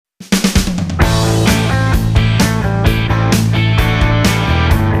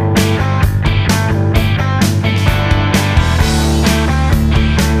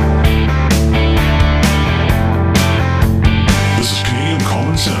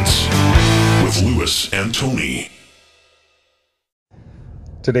Tony.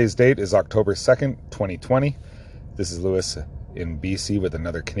 Today's date is October 2nd, 2020. This is Lewis in BC with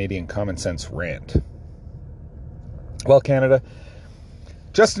another Canadian Common Sense rant. Well, Canada,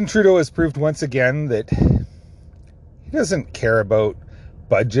 Justin Trudeau has proved once again that he doesn't care about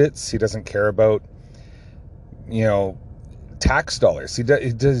budgets. He doesn't care about, tax dollars.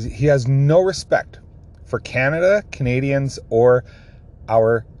 He has no respect for Canada, Canadians, or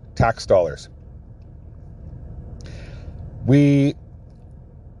our tax dollars. We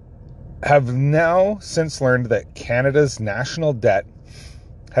have now since learned that Canada's national debt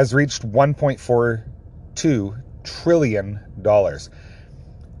has reached $1.42 trillion.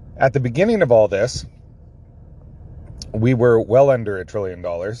 At the beginning of all this, we were well under $1 trillion.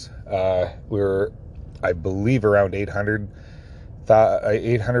 We were, I believe, around $800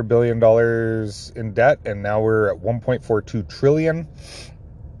 billion in debt, and now we're at $1.42 trillion.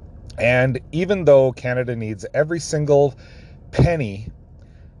 And even though Canada needs every single penny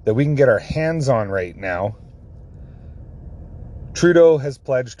that we can get our hands on right now, Trudeau has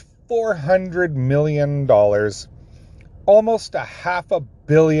pledged $400 million, almost $500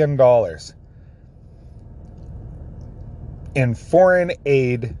 million in foreign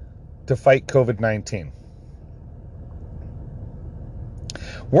aid to fight COVID-19.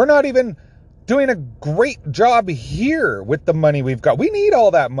 We're not even doing a great job here with the money we've got. We need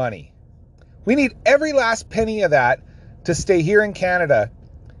all that money. We need every last penny of that to stay here in Canada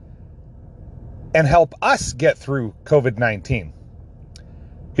and help us get through COVID-19.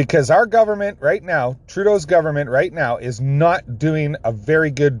 Because our government right now, Trudeau's government right now, is not doing a very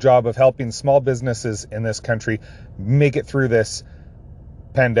good job of helping small businesses in this country make it through this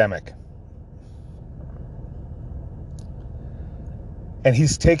pandemic. And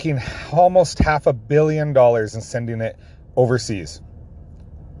he's taking almost $500 million and sending it overseas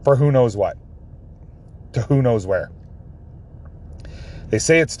for who knows what, to who knows where. They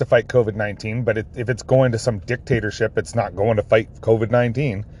say it's to fight COVID-19, but if it's going to some dictatorship, it's not going to fight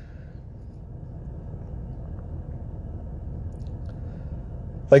COVID-19.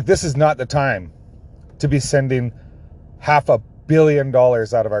 Like, this is not the time to be sending $500 million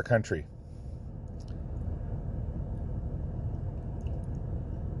out of our country.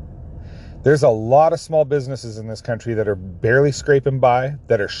 There's a lot of small businesses in this country that are barely scraping by,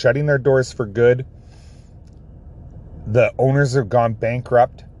 that are shutting their doors for good. The owners have gone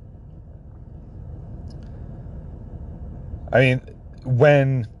bankrupt. I mean,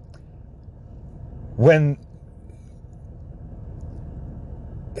 when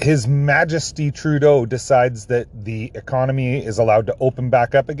His Majesty Trudeau decides that the economy is allowed to open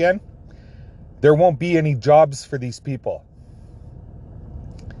back up again, there won't be any jobs for these people.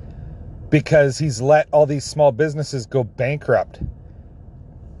 Because he's let all these small businesses go bankrupt.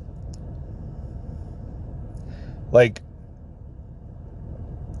 Like,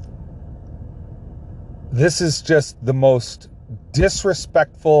 this is just the most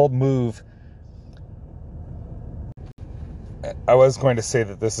disrespectful move. I was going to say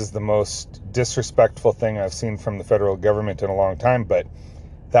that this is the most disrespectful thing I've seen from the federal government in a long time, but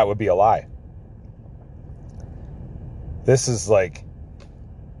that would be a lie. This is like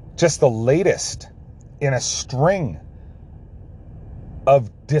just the latest in a string of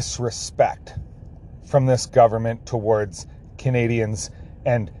disrespect from this government towards Canadians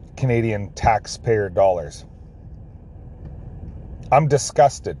and Canadian taxpayer dollars. I'm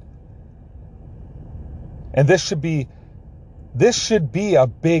disgusted. And this should be a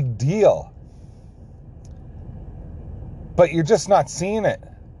big deal. But you're just not seeing it.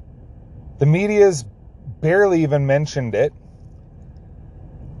 The media's barely even mentioned it.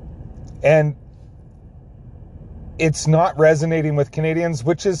 And it's not resonating with Canadians,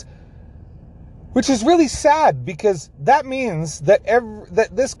 which is really sad, because that means that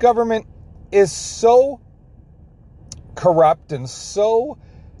that this government is so corrupt and so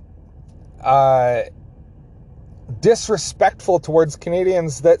disrespectful towards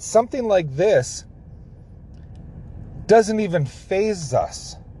Canadians that something like this doesn't even faze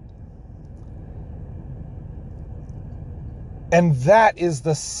us. And that is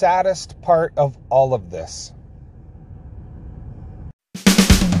the saddest part of all of this.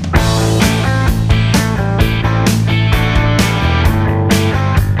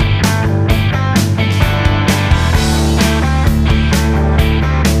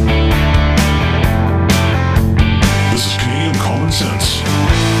 This is Canadian Common Sense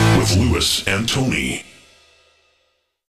with Lewis and Tony.